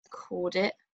record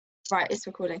it. Right, it's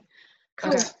recording.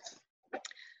 Cool. Okay.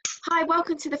 Hi,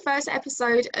 welcome to the first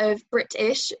episode of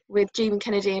British with Jeevan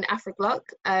Kennedy and Afra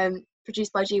Gluck,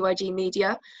 produced by GYG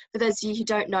Media. For those of you who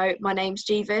don't know, my name's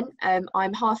Jeevan.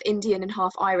 I'm half Indian and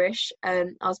half Irish. I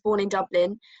was born in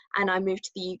Dublin and I moved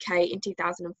to the UK in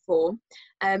 2004.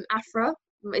 Afra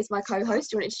is my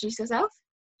co-host. Do you want to introduce yourself?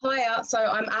 Hiya, so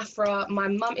I'm Afra. My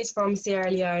mum is from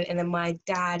Sierra Leone and then my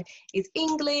dad is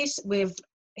English with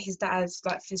his dad's,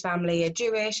 like his family are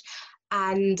Jewish.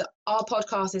 And our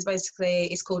podcast is basically,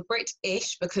 it's called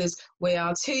British because we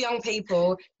are two young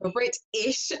people, we're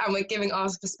British, and we're giving our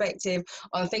perspective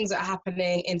on things that are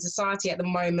happening in society at the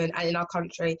moment and in our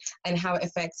country and how it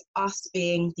affects us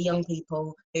being the young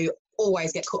people who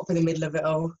always get caught up in the middle of it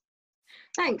all.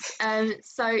 Thanks.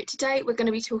 So today we're going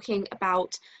to be talking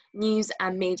about news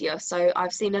and media. So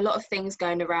I've seen a lot of things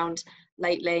going around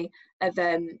lately of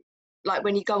like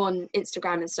when you go on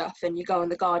Instagram and stuff and you go on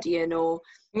The Guardian or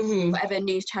whatever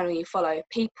news channel you follow,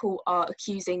 people are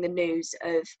accusing the news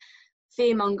of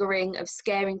fear-mongering, of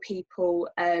scaring people,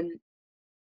 and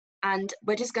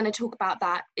we're just going to talk about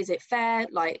that. Is it fair?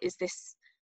 Like, is this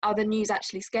other news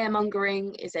actually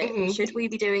scaremongering? Is it, should we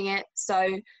be doing it?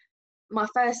 So my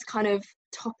first kind of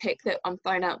topic that I'm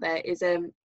throwing out there is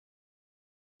the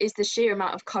sheer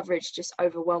amount of coverage just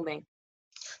overwhelming?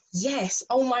 Yes.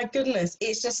 Oh my goodness.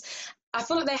 It's just, I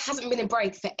feel like there hasn't been a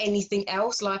break for anything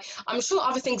else. Like, I'm sure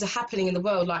other things are happening in the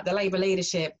world, like the Labour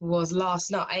leadership was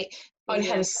last night. I only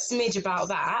had a smidge about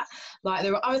that. Like,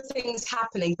 there are other things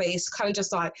happening, but it's kind of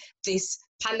just like this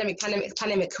pandemic,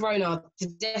 corona, the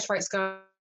death rates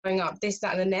going up, this,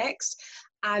 that, and the next.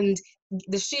 And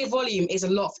the sheer volume is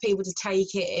a lot for people to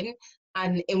take in.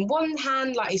 And in one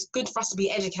hand, like, it's good for us to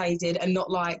be educated and not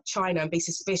like China and be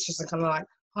suspicious and kind of like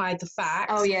hide the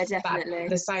facts. Oh yeah, definitely. But at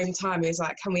the same time, it's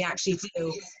like, can we actually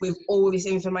deal with all this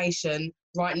information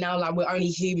right now? Like, we're only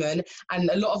human, and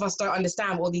a lot of us don't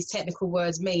understand what all these technical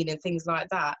words mean and things like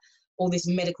that, all this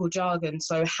medical jargon.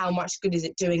 So how much good is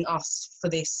it doing us for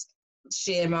this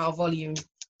sheer amount of volume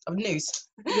of news?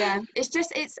 Yeah, it's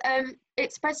just,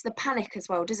 it spreads the panic as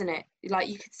well, doesn't it? Like,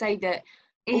 you could say that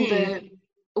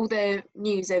all the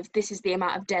news of this is the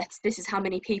amount of deaths, this is how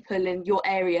many people in your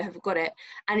area have got it,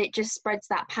 and it just spreads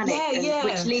that panic,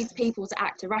 which leads people to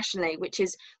act irrationally, which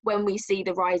is when we see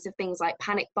the rise of things like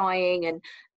panic buying, and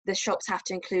the shops have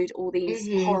to include all these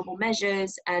horrible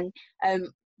measures. And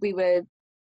we were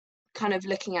kind of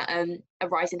looking at a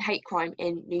rise in hate crime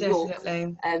in New York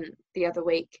the other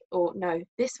week, or no,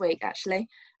 this week actually.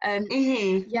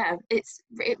 Yeah, it's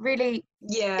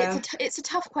a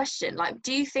tough question. Like,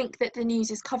 do you think that the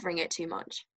news is covering it too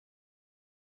much?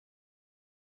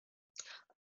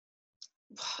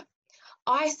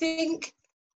 I think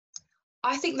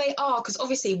they are, because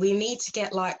obviously we need to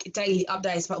get like daily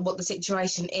updates about what the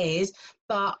situation is,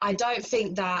 but I don't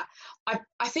think that, I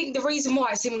think the reason why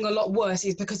it's seeming a lot worse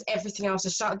is because everything else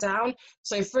is shut down.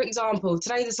 So for example,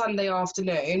 today, the Sunday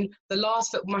afternoon, the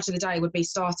last football match of the day would be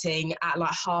starting at like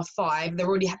 5:30. They're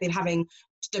already there'll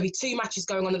be two matches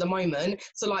going on at the moment,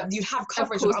 so like you'd have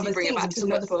coverage of other things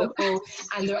about the football,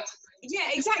 and yeah,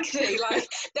 exactly. Like,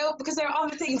 because there are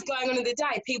other things going on in the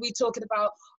day. People talking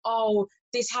about, oh,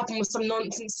 this happened with some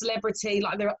nonsense celebrity.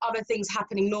 Like, there are other things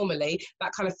happening normally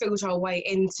that kind of filter our way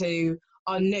into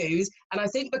our news. And I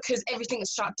think because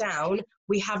everything's shut down,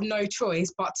 we have no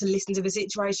choice but to listen to the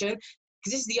situation,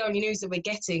 because this is the only news that we're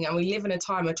getting, and we live in a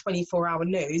time of 24-hour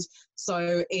news.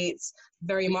 So it's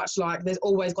very much like there's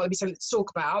always got to be something to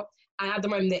talk about. And at the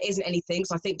moment, there isn't anything.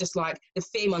 So I think just like the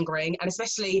fear-mongering, and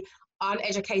especially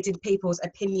uneducated people's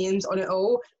opinions on it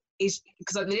all, is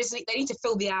because they need to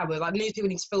fill the hours. Like, news people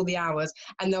need to fill the hours,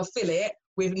 and they'll fill it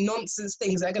with nonsense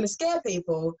things that are going to scare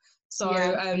people. So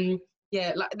like,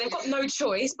 they've got no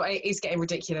choice, but it is getting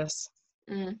ridiculous.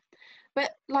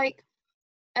 But like,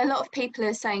 a lot of people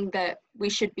are saying that we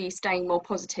should be staying more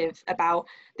positive about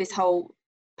this whole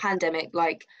pandemic.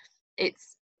 Like,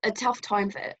 it's a tough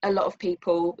time for a lot of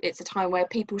people. It's a time where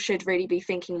people should really be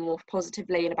thinking more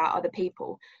positively and about other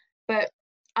people. But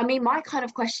I mean, my kind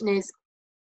of question is,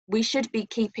 we should be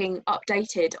keeping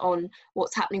updated on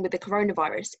what's happening with the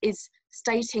coronavirus. Is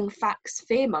stating facts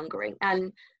fear-mongering?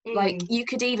 And like, you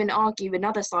could even argue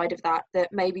another side of that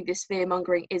maybe this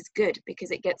fear-mongering is good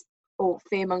because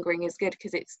fear-mongering is good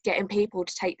because it's getting people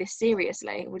to take this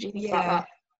seriously. What do you think about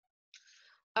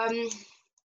that?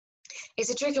 It's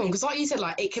a tricky one, because like you said,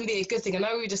 like, it can be a good thing. I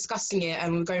know we were discussing it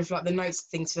and we we're going through like the notes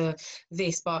things for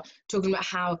this, but talking about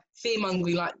how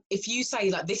fear-mongering, like, if you say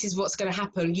like this is what's going to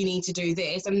happen, you need to do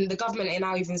this, and the government are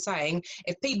now even saying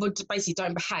if people basically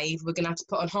don't behave, we're going to have to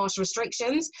put on harsh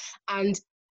restrictions. And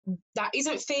that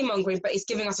isn't fear mongering, but it's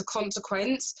giving us a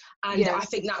consequence. And I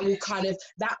think that will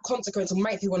that consequence will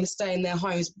make people want to stay in their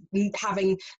homes,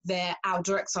 having their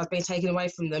outdoor exercise being taken away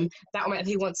from them. That will make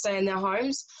people want to stay in their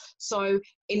homes. So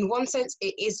in one sense,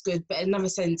 it is good, but in another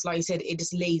sense, like you said, it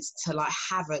just leads to like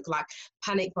havoc, like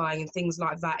panic buying and things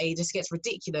like that. It just gets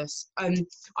ridiculous. I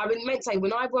meant to say,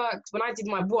 when I did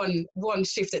my one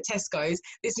shift at Tesco's,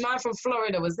 this man from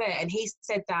Florida was there, and he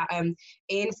said that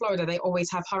in Florida they always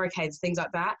have hurricanes, things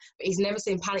like that, but he's never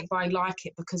seen panic buying like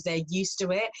it because they're used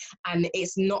to it, and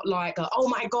it's not like oh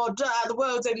my god, the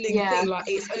world's ending thing. Like,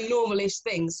 it's a normalish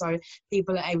thing, so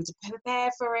people are able to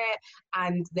prepare for it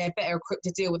and they're better equipped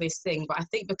to deal with this thing. But I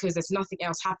think because there's nothing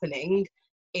else happening,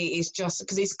 it is just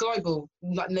because it's global,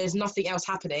 like there's nothing else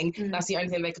happening, that's the only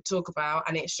thing they could talk about,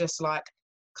 and it's just like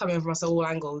coming from us at all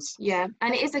angles. Yeah,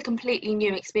 and it is a completely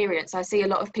new experience. I see a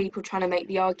lot of people trying to make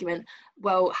the argument,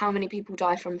 well, how many people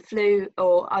die from flu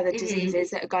or other diseases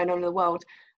that are going on in the world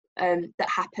that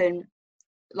happen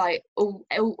like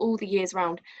all the years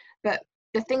round. But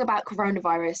the thing about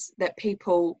coronavirus that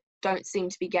people don't seem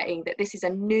to be getting, that this is a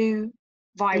new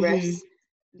virus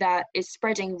that is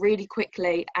spreading really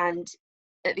quickly and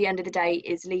at the end of the day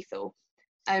is lethal.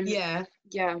 At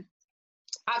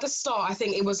the start, I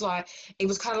think it was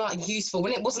kind of like useful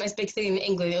when it wasn't as big thing in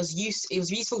England. It was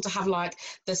useful to have like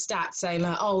the stats saying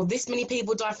like, oh, this many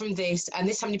people died from this, and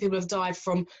this how many people have died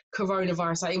from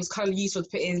coronavirus. Like, it was kind of useful to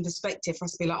put it in perspective for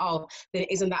us to be like, oh, then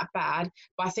it isn't that bad.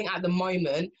 But I think at the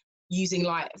moment, using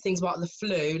like things about the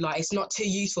flu, like it's not too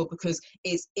useful because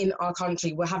it's in our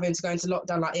country. We're having to go into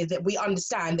lockdown. Like, that we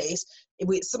understand that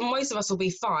so most of us will be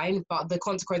fine, but the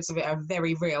consequences of it are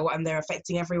very real and they're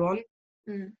affecting everyone.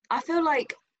 I feel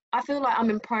like I'm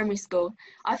in primary school.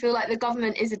 I feel like the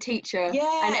government is a teacher,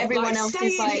 and everyone else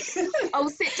is like, "Oh,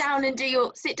 sit down and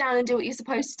do what you're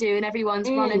supposed to do," and everyone's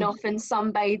running off and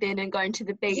sunbathing and going to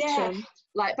the beach and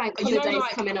like bank holidays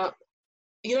coming up.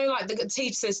 You know, like the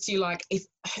teacher says to you, like, if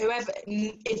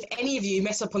any of you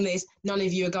mess up on this, none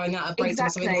of you are going out at break time or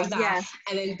something like that.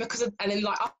 And then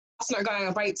like us not going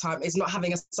on break time is not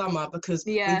having a summer because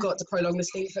we've got to prolong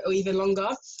this thing for even longer.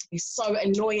 It's so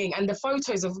annoying. And the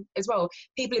photos of as well,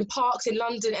 people in parks in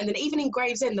London, and then even in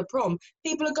Gravesend, the prom,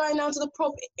 people are going down to the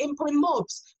prom in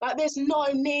mobs. Like, there's no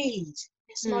need.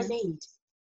 There's no need.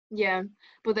 Yeah,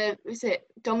 but is it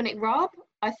Dominic Raab?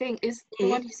 I think is the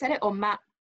one who said it, or Matt.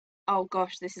 Oh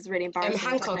gosh, this is really embarrassing.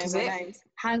 Hancock, is it? Names.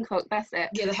 Hancock, that's it.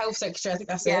 Yeah, the health secretary, I think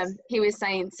that's it. Yeah, he was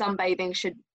saying sunbathing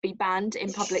should be banned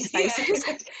in public spaces. He was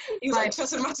like, it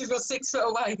doesn't matter if you're 6 foot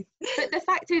away. But the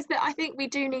fact is that I think we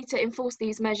do need to enforce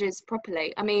these measures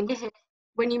properly. I mean,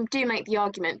 when you do make the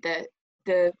argument that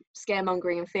the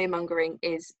scaremongering and fearmongering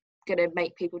is going to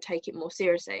make people take it more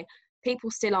seriously, people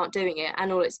still aren't doing it,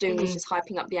 and all it's doing is just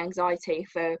hyping up the anxiety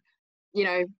for,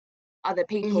 other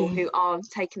people who aren't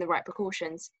taking the right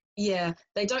precautions. Yeah,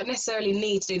 they don't necessarily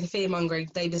need to do the fear mongering.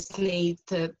 They just need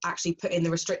to actually put in the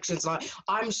restrictions. Like,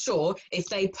 I'm sure if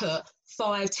they put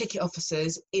 5 ticket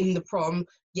officers in the prom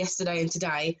yesterday and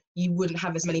today, you wouldn't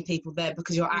have as many people there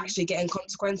because you're actually getting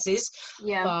consequences.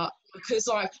 Yeah. But because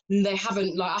like they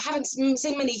haven't, like, I haven't seen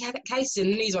many cases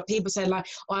in the news where people say like,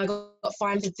 oh, I got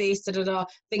fined for this,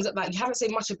 things like that. You haven't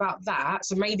seen much about that.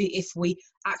 So maybe if we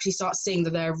actually start seeing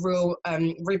that there are real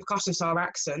repercussions to our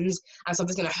actions and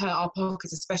something's going to hurt our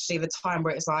pockets, especially at the time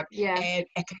where it's like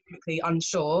economically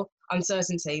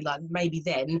uncertainty, like maybe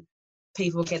then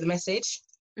people will get the message.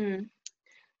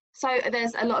 So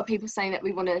there's a lot of people saying that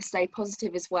we want to stay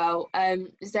positive as well.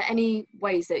 Is there any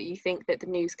ways that you think that the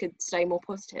news could stay more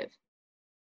positive?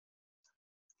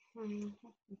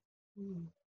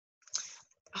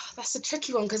 That's a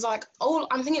tricky one because like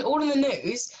I'm thinking all in the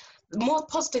news, the more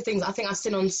positive things I think I've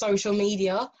seen on social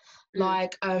media,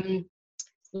 like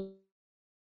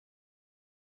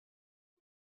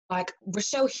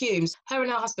Rochelle Humes, her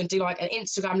and her husband do like an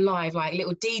Instagram live, like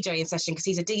little DJing session because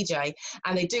he's a DJ,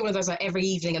 and they do one of those like every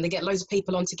evening, and they get loads of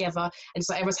people on together, and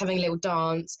so everyone's having a little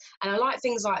dance, and I like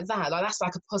things like that. Like, that's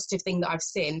like a positive thing that I've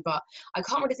seen, but I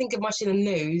can't really think of much in the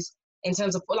news in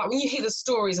terms of like when you hear the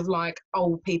stories of like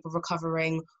old people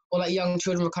recovering or like young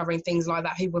children recovering, things like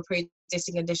that, people with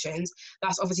pre-existing conditions.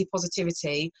 That's obviously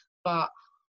positivity, but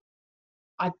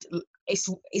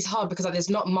it's hard because like,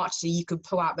 there's not much that you could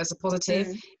pull out that's a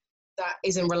positive. That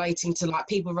isn't relating to like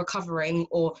people recovering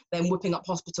or them whipping up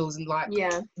hospitals and like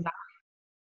that.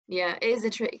 Yeah,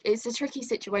 it's a tricky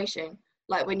situation,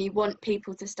 like when you want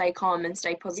people to stay calm and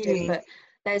stay positive, but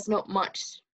there's not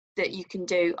much that you can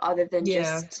do other than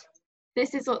just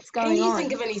this is what's going on. Can you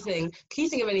think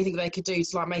of anything they could do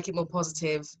to like make it more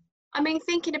positive? I mean,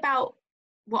 thinking about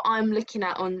what I'm looking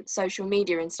at on social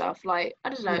media and stuff, like, I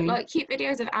don't know, like cute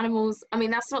videos of animals. I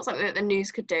mean, that's not something that the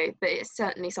news could do, but it's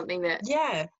certainly something that,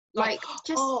 Yeah. like,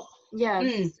 just, oh, yeah,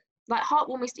 mm, like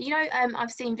heartwarming.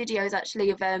 I've seen videos actually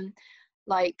of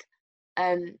like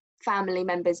um family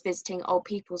members visiting old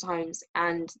people's homes,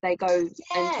 and they go and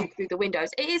yeah. talk through the windows.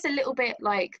 It is a little bit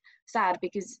like sad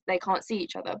because they can't see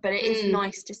each other, but it is Mm.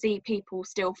 nice to see people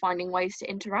still finding ways to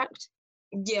interact.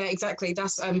 Yeah, exactly.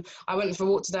 That's I went for a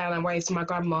walk today and I waved to my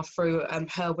grandma through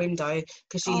her window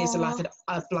because she lives in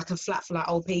Oh, like a flat for like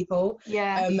old people.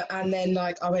 yeah. And then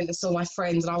like I went and saw my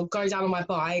friends and I'll go down on my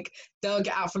bike, they'll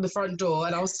get out from the front door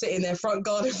and I'll sit in their front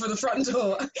garden from the front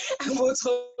door and we'll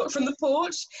talk from the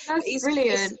porch. That's It's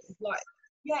brilliant. like,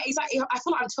 yeah, exactly. I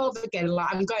feel like I'm 12 again. Like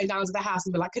I'm going down to the house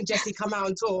and be like, can Jessie come out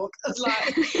and talk?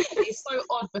 Like it's so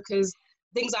odd because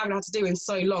things I haven't had to do in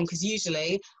so long. Because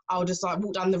usually I'll just like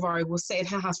walk down the road, we'll sit in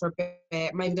her house for a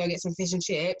bit, maybe go and get some fish and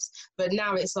chips. But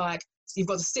now it's like you've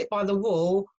got to sit by the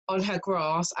wall on her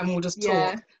grass and we'll just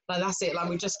Yeah, talk. Like that's it. Like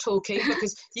we're just talking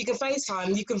because you can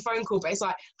FaceTime, you can phone call, but it's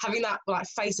like having that like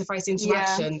face-to-face yeah,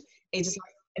 interaction is just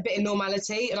like a bit of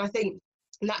normality. And I think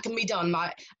that can be done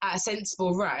like at a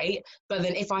sensible rate. But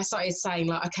then if I started saying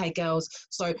like, okay, girls,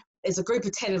 so there's a group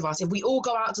of 10 of us. If we all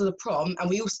go out to the prom and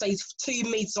we all stay 2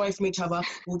 meters away from each other,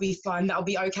 we'll be fine. That'll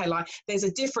be okay. Like, there's a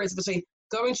difference between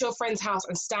going to your friend's house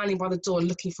and standing by the door and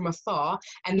looking from afar,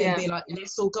 and then yeah. being like,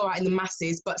 let's all go out in the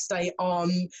masses, but stay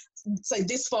say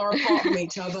this far apart from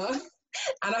each other.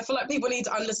 And I feel like people need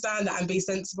to understand that and be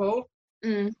sensible.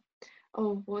 Mm.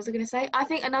 Oh, what was I going to say? I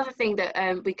think another thing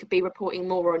that we could be reporting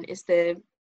more on is the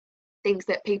things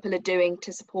that people are doing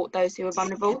to support those who are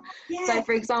vulnerable. So, Yeah.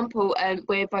 for example,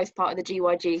 we're both part of the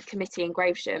GYG committee in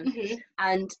Gravesham, Mm-hmm.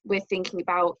 and we're thinking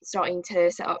about starting to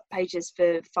set up pages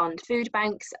for fund food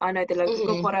banks. I know the local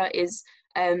Mm-hmm. Godwater is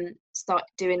start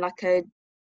doing like a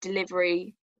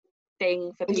delivery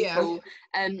thing for Yeah. people,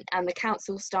 and the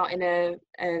council starting a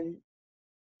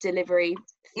delivery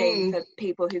thing Mm. for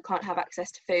people who can't have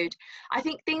access to food. I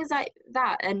think things like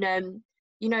that, and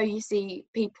you see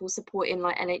people supporting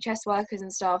like NHS workers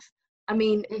and stuff. I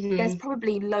mean, there's Mm-hmm.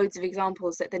 probably loads of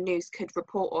examples that the news could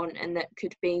report on and that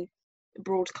could be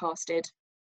broadcasted.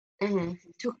 Mm-hmm.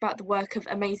 Talk about the work of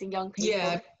amazing young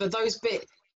Yeah, people. but those bits,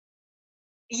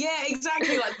 yeah,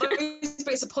 exactly. Like those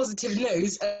bits of positive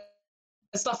news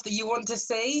stuff that you want to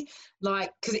see,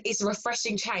 like, because it's a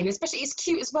refreshing change, especially it's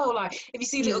cute as well. Like if you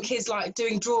see little Mm, kids like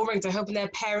doing drawings or helping their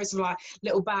parents with like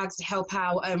little bags to help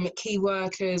out key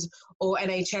workers or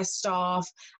NHS staff,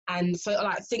 and for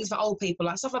like things for old people,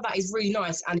 like stuff like that is really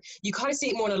nice. And you kind of see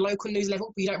it more on a local news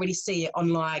level, but you don't really see it on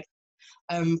like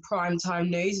prime time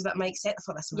news, if that makes sense. I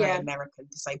thought that's very yeah. American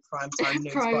to say prime time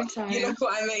news, but Prime you know time.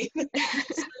 what I mean.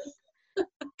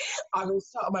 I will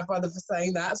shout at my brother for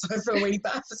saying that, so I feel really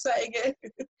bad for saying it.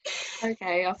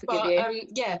 Okay, I'll forgive But you.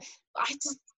 yeah, I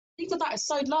just think that is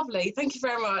so lovely. Thank you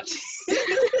very much.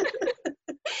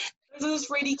 Those are just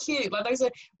really cute. Like those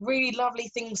are really lovely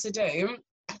things to do,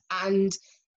 and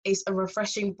it's a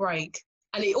refreshing break.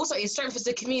 And it strengthens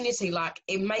the community. Like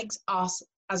it makes us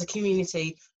as a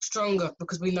community stronger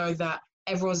because we know that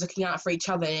everyone's looking out for each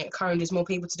other, and it encourages more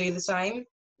people to do the same.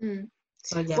 Mm.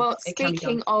 So yeah, Well, it can be done.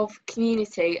 speaking of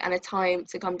community and a time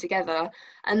to come together,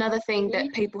 another thing Mm-hmm.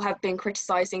 that people have been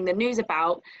criticising the news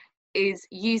about is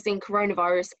using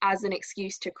coronavirus as an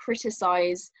excuse to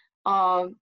criticise our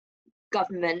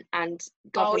government and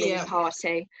Oh governing yeah.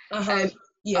 party. Uh-huh. Um,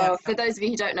 Yeah. for those of you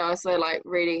who don't know us, we're like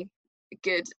really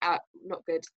good at, not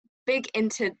good, big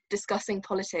into discussing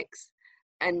politics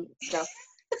and stuff.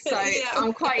 So Yeah.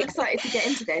 I'm quite excited to get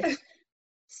into this.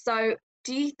 So,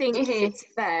 do you think Mm-hmm. it's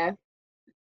fair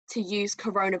to use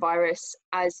coronavirus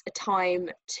as a time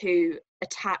to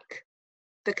attack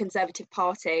the Conservative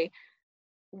Party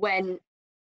when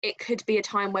it could be a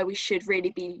time where we should really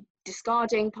be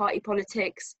discarding party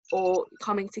politics or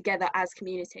coming together as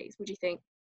communities? What do you think?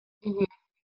 Mm-hmm.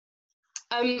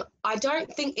 I don't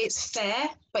think it's fair,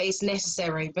 but it's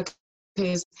necessary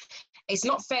because it's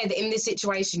not fair that in this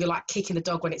situation you're like kicking the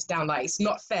dog when it's down. Like it's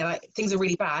not fair. Like things are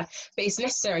really bad, but it's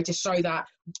necessary to show that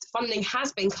funding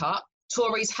has been cut.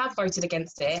 Tories have voted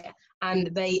against it, and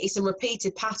it's a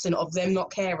repeated pattern of them not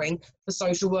caring for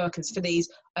social workers, for these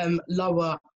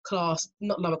lower class,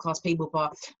 not lower class people,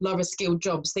 but lower skilled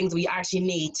jobs, things that we actually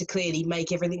need to clearly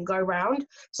make everything go round.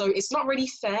 So it's not really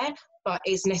fair, but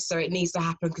it's necessary. It needs to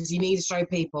happen because you need to show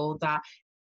people that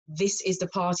this is the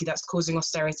party that's causing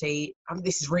austerity.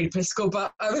 This is really political,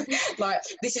 but like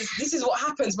this is what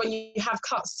happens when you have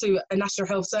cuts to a national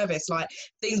health service. Like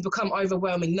things become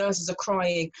overwhelming. Nurses are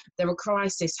crying. There are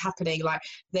crises happening. Like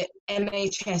the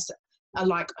NHS are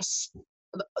like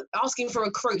asking for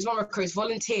recruits, not recruits,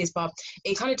 volunteers, but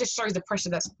it kind of just shows the pressure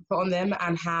that's put on them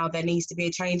and how there needs to be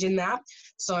a change in that.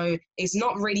 So it's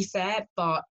not really fair,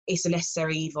 but it's a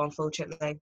necessary evil,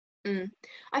 unfortunately.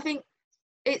 I think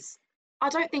I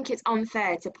don't think it's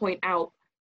unfair to point out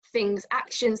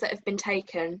actions that have been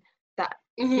taken that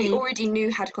we already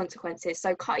knew had consequences.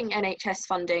 So cutting NHS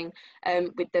funding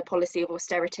with the policy of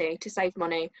austerity to save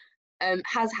money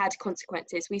has had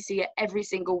consequences. We see it every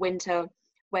single winter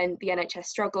when the NHS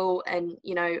struggle, and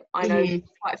I know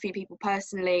quite a few people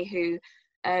personally who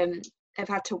have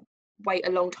had to wait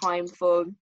a long time for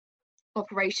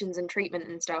operations and treatment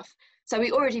and stuff. So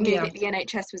we already knew that the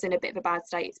NHS was in a bit of a bad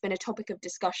state. It's been a topic of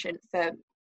discussion for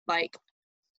like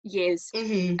years.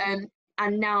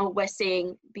 And now we're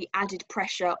seeing the added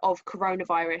pressure of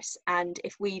coronavirus, and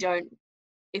if we don't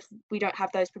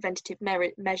have those preventative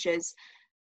measures,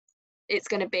 it's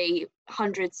going to be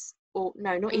hundreds, or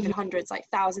no, not even hundreds, like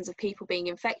thousands of people being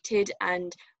infected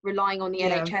and relying on the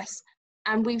NHS.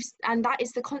 And that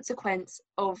is the consequence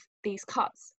of these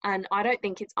cuts. And I don't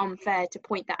think it's unfair to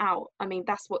point that out. I mean,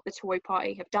 that's what the Tory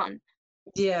party have done.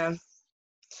 Yeah.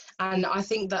 And I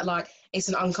think that it's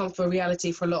an uncomfortable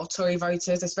reality for a lot of Tory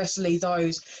voters, especially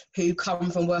those who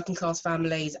come from working class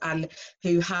families and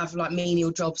who have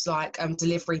menial jobs like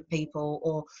delivery people,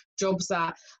 or jobs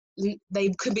that they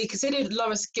could be considered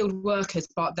lower skilled workers,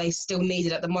 but they still need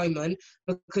it at the moment,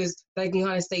 because they can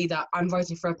kind of see that I'm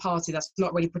voting for a party that's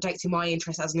not really protecting my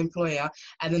interests as an employer,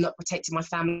 and they're not protecting my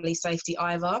family's safety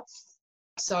either.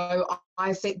 So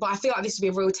I feel like this would be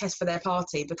a real test for their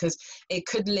party, because it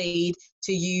could lead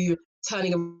to you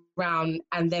turning around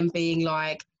and then being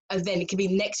and then it could be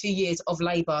the next few years of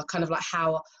Labour, kind of like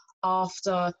how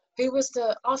after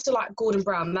Gordon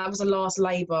Brown, that was the last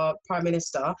Labour Prime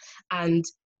Minister, and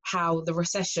how the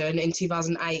recession in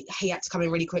 2008, he had to come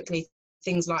in really quickly,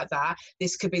 things like that.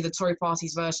 This could be the Tory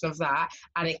party's version of that,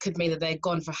 and it could mean that they're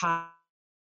gone for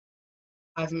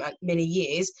many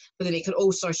years, but then it could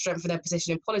also strengthen their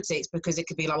position in politics, because it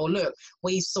could be well, look,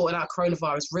 we've sorted out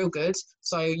coronavirus real good,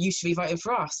 so you should be voting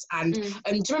for us. And do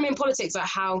you remember in politics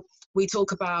how we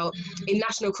talk about in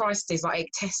national crises, it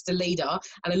tests a leader,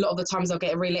 and a lot of the times they'll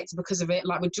get re-elected because of it.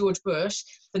 Like with George Bush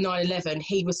for 9/11,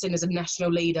 he was seen as a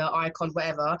national leader, icon,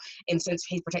 whatever, in the sense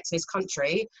he's protecting his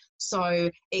country. So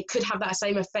it could have that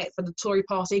same effect for the Tory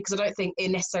party, because I don't think it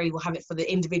necessarily will have it for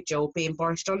the individual being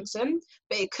Boris Johnson,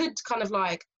 but it could kind of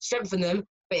strengthen them,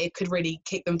 but it could really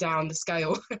kick them down the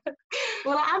scale.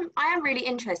 Well, I am really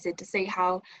interested to see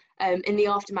how in the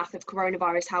aftermath of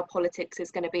coronavirus, how politics is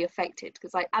going to be affected,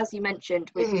 because as you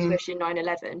mentioned with Bush in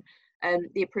 9/11,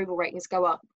 the approval ratings go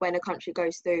up when a country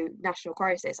goes through national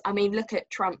crisis. I mean, look at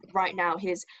Trump right now.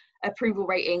 His approval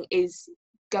rating is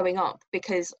going up,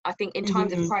 because I think in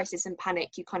times of crisis and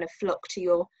panic, you kind of flock to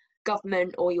your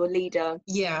government or your leader,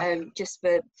 just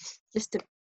to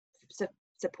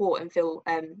support and feel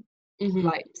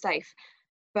safe.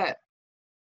 But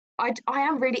I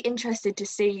am really interested to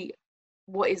see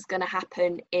what is going to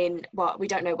happen we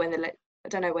don't know when I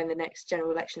don't know when the next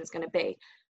general election is going to be,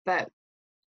 but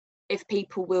if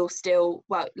people will still,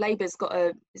 Labour's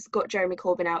got Jeremy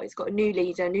Corbyn out, it's got a new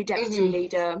leader, new deputy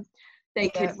leader. They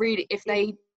could really, if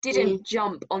they didn't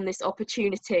jump on this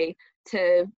opportunity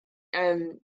to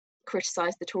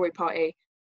criticise the Tory party,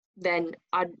 then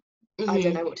I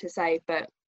don't know what to say, but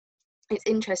it's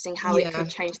interesting how it could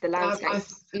change the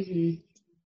landscape.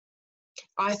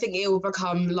 I think it will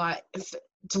become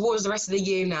towards the rest of the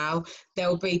year now,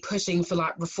 they'll be pushing for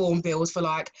reform bills for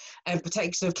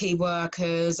protection of key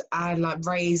workers and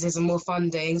raises and more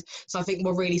funding. So I think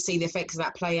we'll really see the effects of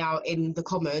that play out in the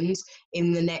Commons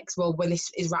in the next, when this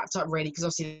is wrapped up really, because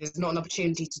obviously there's not an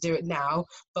opportunity to do it now,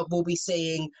 but we'll be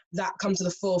seeing that come to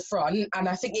the forefront. And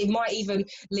I think it might even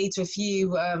lead to a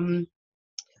few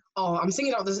I'm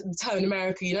thinking of the term in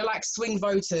America, swing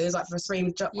voters, for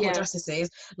Supreme Court justices,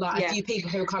 a few people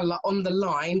who are kind of on the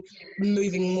line,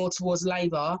 moving more towards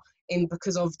Labour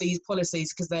because of these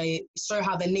policies, because they show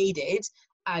how they're needed,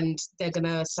 and they're going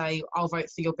to say, I'll vote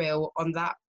for your bill on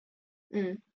that.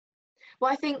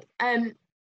 Well, I think,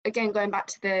 again, going back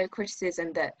to the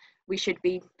criticism that we should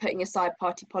be putting aside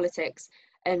party politics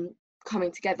and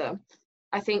coming together,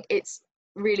 I think it's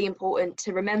really important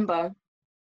to remember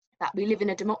that we live in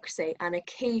a democracy, and a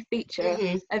key feature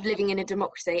of living in a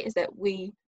democracy is that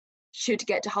we should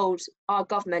get to hold our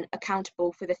government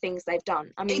accountable for the things they've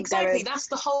done. I mean, exactly, that's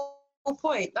the whole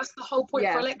point. That's the whole point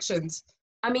for elections.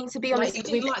 I mean, to be honest, you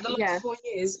didn't the last 4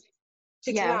 years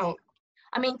kicking out.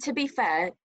 I mean, to be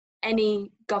fair,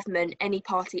 any government, any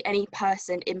party, any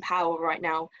person in power right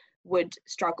now would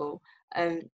struggle.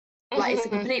 It's a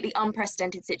completely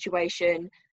unprecedented situation.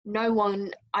 no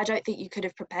one, I don't think you could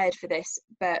have prepared for this,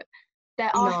 but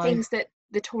there are No. things that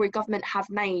the Tory government have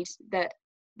made that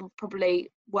will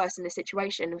probably worsen the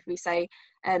situation. If we say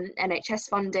NHS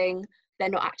funding, they're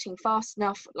not acting fast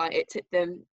enough. Like, it took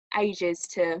them ages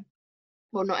to,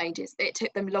 well, not ages, it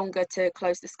took them longer to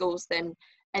close the schools than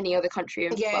any other country,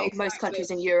 Yeah, well, exactly. most countries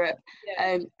in Europe.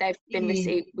 Yeah.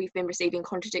 We've been receiving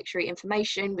contradictory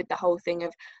information with the whole thing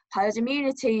of herd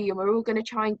immunity, and we're all going to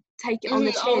try and take it on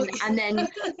the chin. And then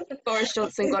Boris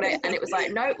Johnson got it, and it was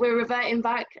like, no, we're reverting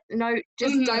back. No,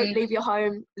 just don't leave your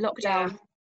home. Lockdown.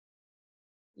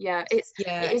 Yeah, it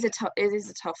is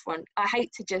a tough one. I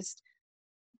hate to just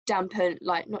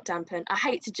I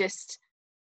hate to just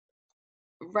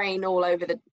rain all over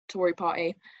the Tory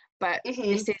party, but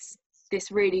this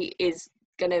really is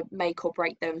going to make or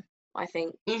break them, I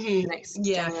think. Next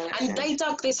general election. And they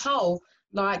dug this hole.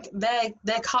 Like,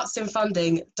 their cuts in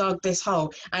funding dug this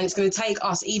hole, and it's going to take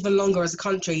us even longer as a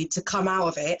country to come out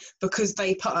of it, because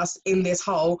they put us in this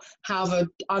hole, however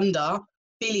under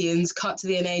billions cut to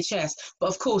the NHS. But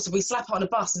of course, if we slap it on a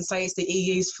bus and say it's the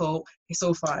EU's fault, it's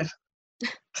all fine.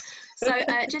 So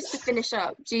just to finish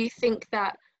up, do you think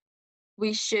that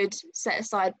we should set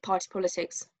aside party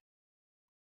politics?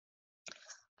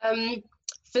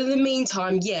 For the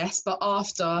meantime, yes, but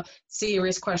after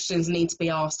serious questions need to be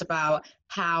asked about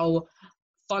how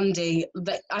funding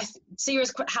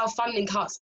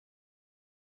cuts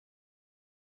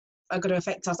are going to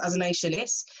affect us as a nation.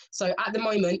 So at the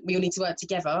moment, we all need to work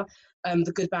together,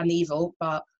 the good, bad and evil,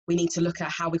 but we need to look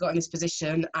at how we got in this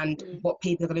position and what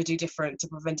people are going to do different to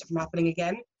prevent it from happening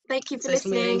again. Thank you for listening. It's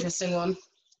going to be an listening. interesting one.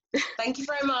 Thank you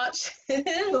very much.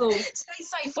 Cool. Stay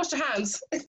safe. Wash your hands.